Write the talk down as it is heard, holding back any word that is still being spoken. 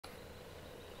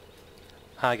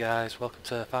Hi guys, welcome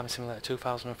to Farming Simulator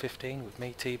 2015 with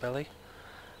me, T-Belly.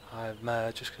 I'm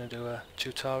just going to do a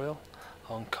tutorial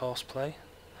on Courseplay.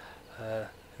 In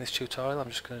this tutorial I'm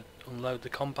just going to unload the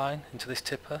combine into this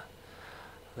tipper,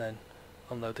 then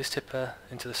unload this tipper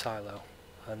into the silo,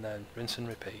 and then rinse and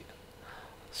repeat.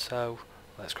 So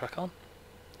let's crack on.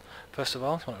 First of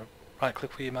all, you want to right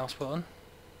click with your mouse button,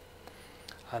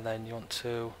 and then you want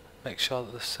to make sure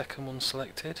that the second one's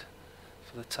selected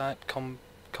for the type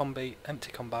combi,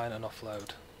 empty combine and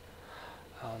offload.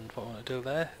 And what I want to do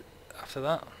there after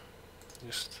that,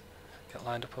 just get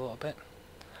lined up a little bit,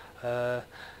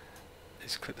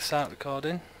 is click the start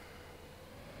recording,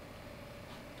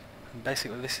 and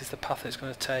basically this is the path it's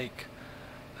going to take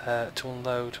to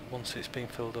unload once it's been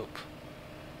filled up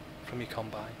from your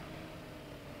combine.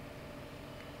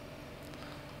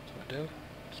 So what I do,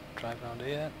 just drive around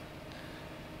here,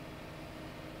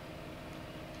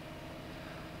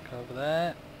 go over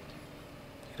there.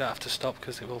 You don't have to stop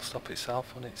because it will stop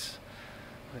itself when it's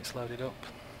loaded up.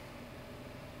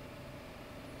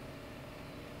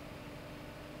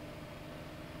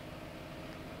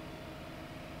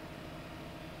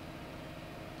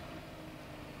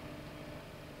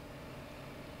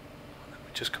 And then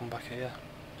we just come back here.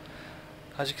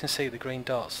 As you can see, the green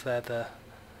dots, they're the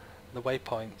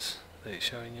waypoints that it's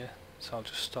showing you. So I'll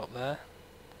just stop there.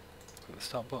 Click the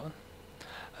stop button.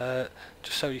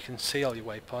 Just so you can see all your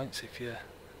waypoints, if you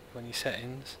go on your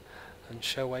settings and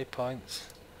show waypoints,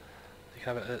 you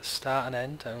can have it at start and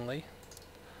end only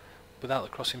without the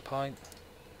crossing point,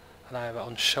 and I have it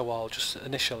on show all just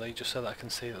initially, just so that I can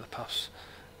see that the path's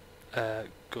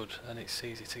good and it's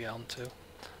easy to get onto,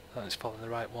 and it's following the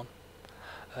right one.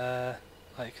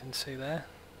 Like you can see there,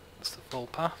 that's the full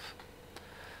path.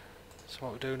 So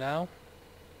what we do now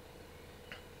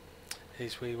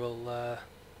is we will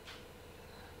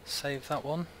save that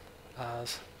one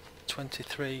as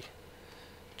 23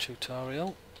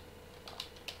 tutorial,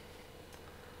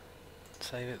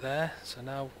 save it there. So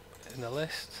now in the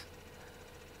list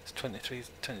it's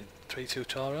 23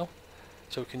 tutorial,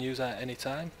 so we can use that at any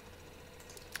time.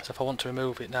 So if I want to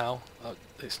remove it now,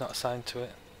 it's not assigned to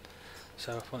it,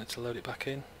 so if I wanted to load it back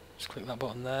in, just click that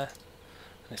button there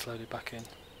and it's loaded back in.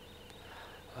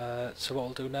 So what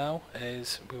we'll do now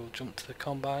is we will jump to the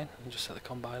combine and just set the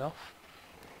combine off,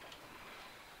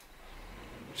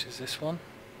 which is this one.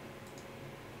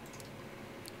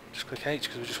 Just click H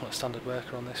because we just want a standard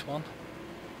worker on this one.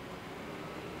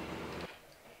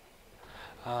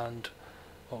 And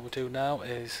what we'll do now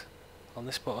is on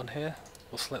this button here,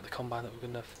 we'll select the combine that we're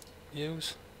going to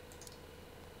use,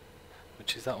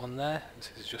 which is that one there.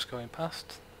 This is just going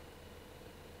past.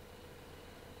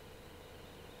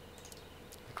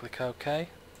 And click OK.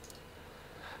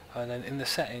 And then in the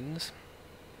settings,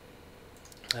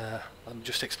 I'm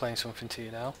just explaining something to you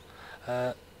now.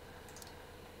 As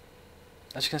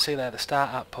you can see there, the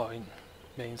start at point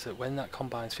means that when that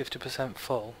combine's 50%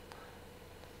 full,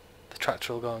 the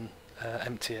tractor will go and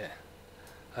empty it,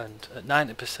 and at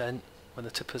 90%, when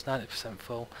the tipper's 90%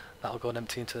 full, that'll go and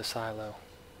empty into the silo.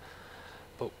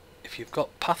 But if you've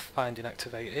got pathfinding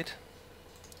activated,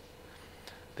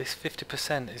 this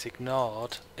 50% is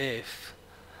ignored if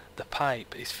the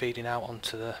pipe is feeding out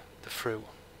onto the fruit.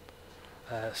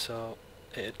 So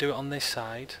it'll do it on this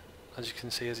side, as you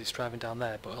can see as it's driving down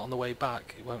there, but on the way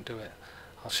back it won't do it.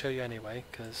 I'll show you anyway,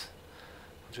 because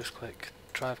I'll just click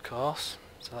drive course.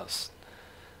 So that's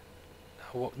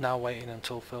now waiting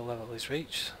until full level is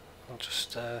reached. I'll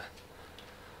just have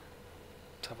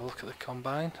a look at the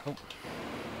combine. Oh.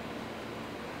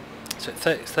 So it's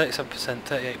 37%,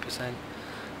 38%.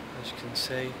 As you can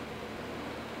see,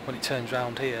 when it turns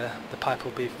round here, the pipe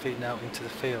will be feeding out into the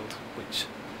field, which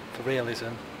for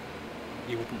realism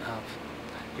you wouldn't have.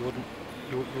 You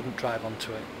wouldn't drive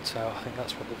onto it. So I think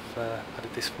that's what they've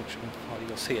added this function for.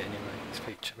 You'll see it anyway, this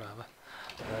feature rather.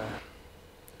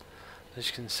 As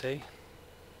you can see,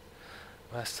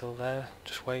 we're still there,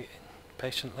 just waiting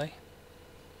patiently.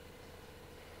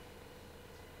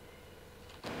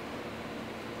 As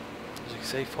you can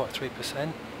see,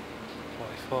 43%,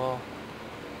 44%.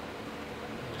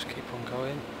 Just keep on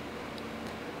going.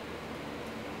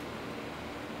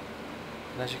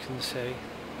 And as you can see,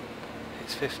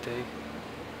 it's 50 and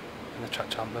the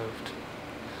tractor hasn't moved.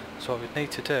 So what we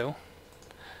need to do,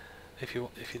 if you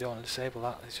don't want to disable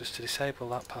that, is just to disable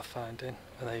that pathfinding,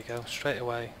 and there you go, straight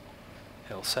away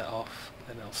it'll set off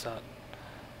and it'll start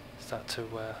to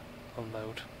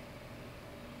unload.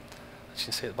 As you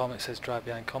can see at the bottom it says drive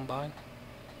behind combine.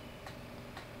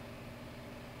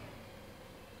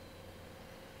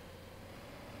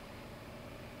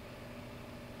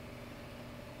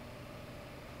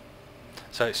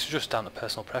 So it's just down to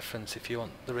personal preference. If you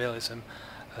want the realism,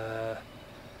 then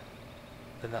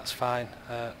that's fine.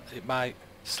 It might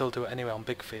still do it anyway on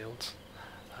big fields.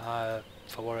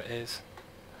 For what it is,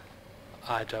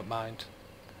 I don't mind.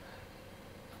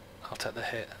 I'll take the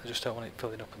hit. I just don't want it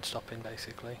filling up and stopping,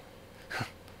 basically.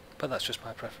 But that's just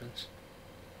my preference.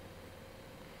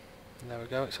 And there we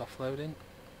go, it's offloading.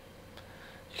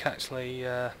 You can actually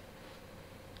I've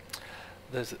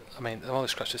only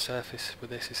scratched the surface with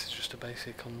this. This is just a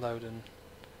basic unload and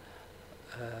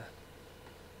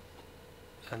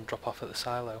drop off at the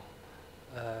silo.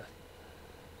 I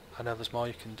know there's more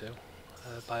you can do.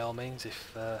 By all means,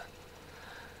 if there's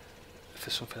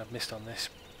something I've missed on this,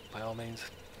 by all means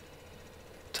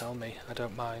tell me, I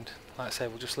don't mind. Like I say,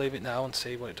 we'll just leave it now and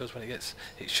see what it does when it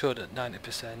should at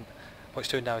 90%. What it's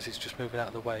doing now is it's just moving out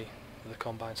of the way of the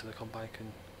combine so the combine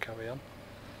can carry on.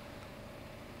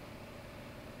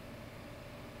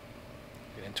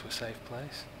 Get into a safe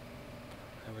place.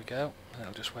 There we go, and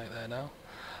it'll just wait there now.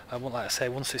 And like I say,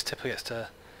 once this tipper gets to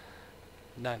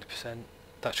 90%,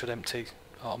 that should empty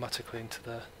automatically into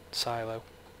the silo.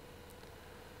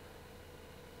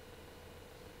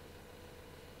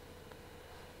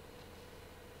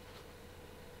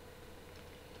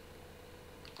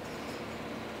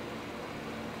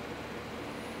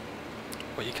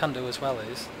 What you can do as well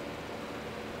is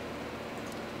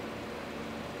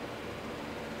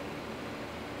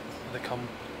the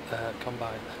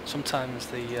combine. Sometimes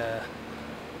the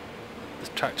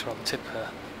tractor or the tipper,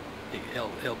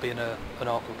 it'll be in an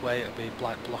awkward way. It'll be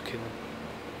like blocking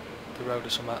the road or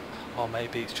something, or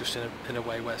maybe it's just in a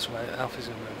way where somewhere else is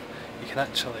going to move. You can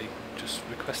actually just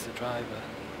request the driver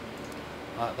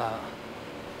like that,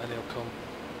 and he'll come,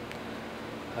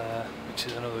 which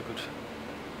is another good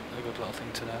little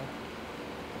thing to know.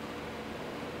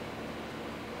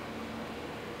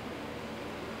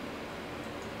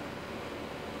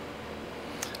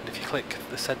 And if you click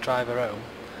the said driver home,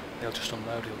 he'll just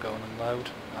unload, he'll go and unload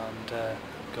and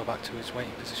go back to his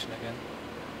waiting position again.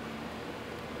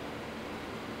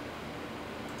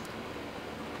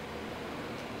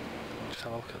 Just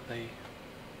have a look at the there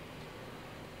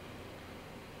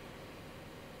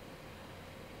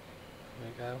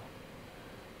we go.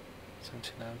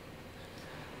 79.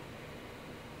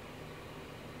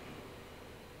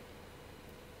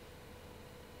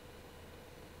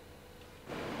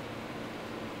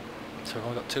 So we've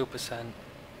only got 2%.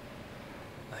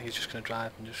 I think he's just going to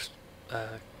drive and just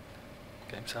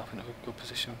get himself into a good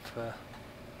position for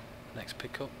the next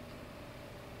pickup.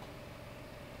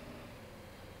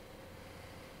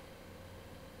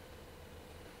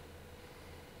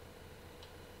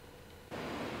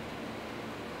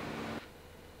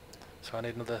 So I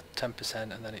need another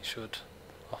 10% and then it should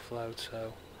offload,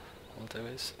 so what we'll do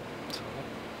is,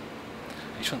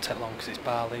 it shouldn't take long because it's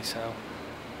barley, so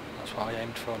that's what I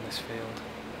aimed for on this field.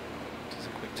 Just a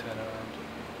quick turnaround.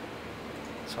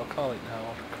 So I'll call it now,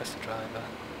 I'll request the driver.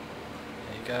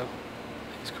 There you go,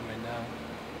 he's coming now.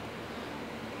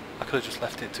 I could have just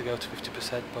left it to go to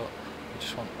 50%, but I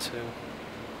just want to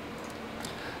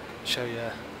show you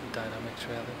the dynamics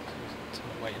really, so I'm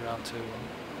not waiting around too long.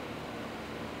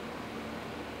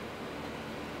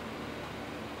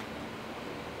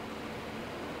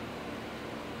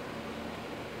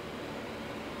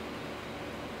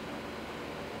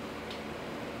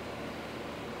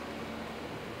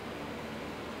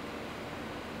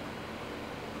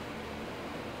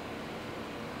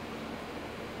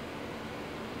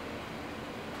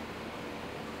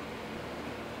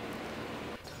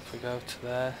 If we go to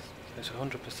there, it's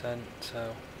 100%,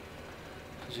 so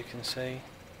as you can see,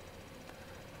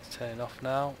 it's turning off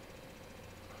now.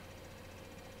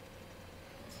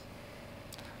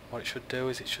 What it should do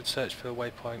is it should search for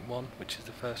waypoint 1, which is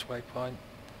the first waypoint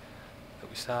that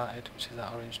we started, which is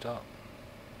that orange dot.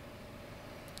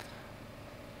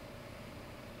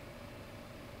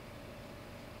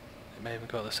 It may even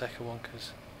go to the second one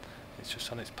because it's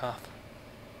just on its path.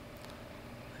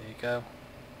 There you go.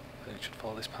 Then it should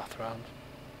follow this path around.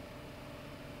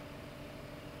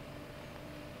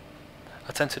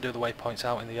 I tend to do the waypoints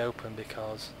out in the open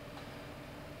because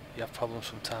you have problems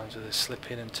sometimes with the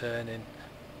slipping and turning.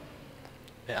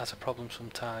 It has a problem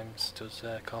sometimes, does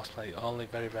Courseplay, only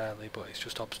very rarely, but it's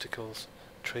just obstacles.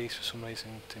 Trees for some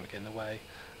reason seem to get in the way,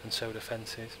 and so do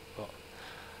fences, but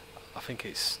I think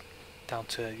it's down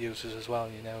to users as well,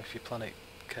 you know, if you plan it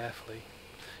carefully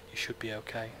you should be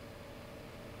okay.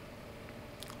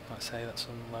 Like I say, that's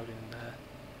unloading in there.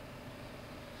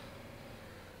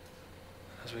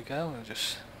 As we go, we'll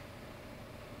just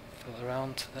fill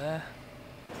around to there.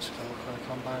 Just have a look where the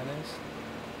combine is.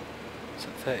 It's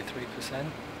at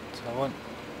 33%, so I won't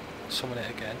summon it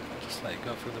again. I'll just let it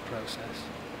go through the process.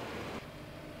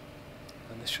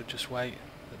 And this should just wait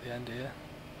at the end here.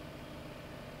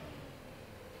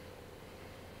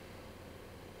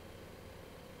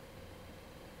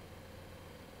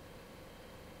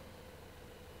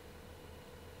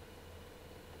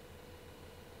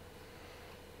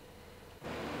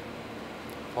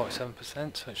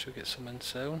 %, so it should get summoned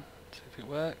soon. See if it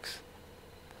works.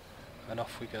 And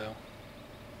off we go.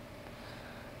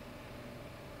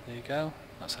 There you go.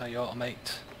 That's how you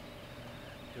automate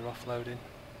your offloading.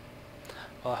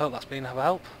 Well, I hope that's been of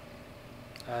help.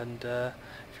 And if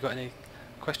you've got any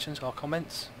questions or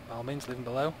comments, by all means leave them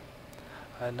below.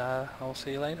 And I'll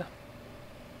see you later.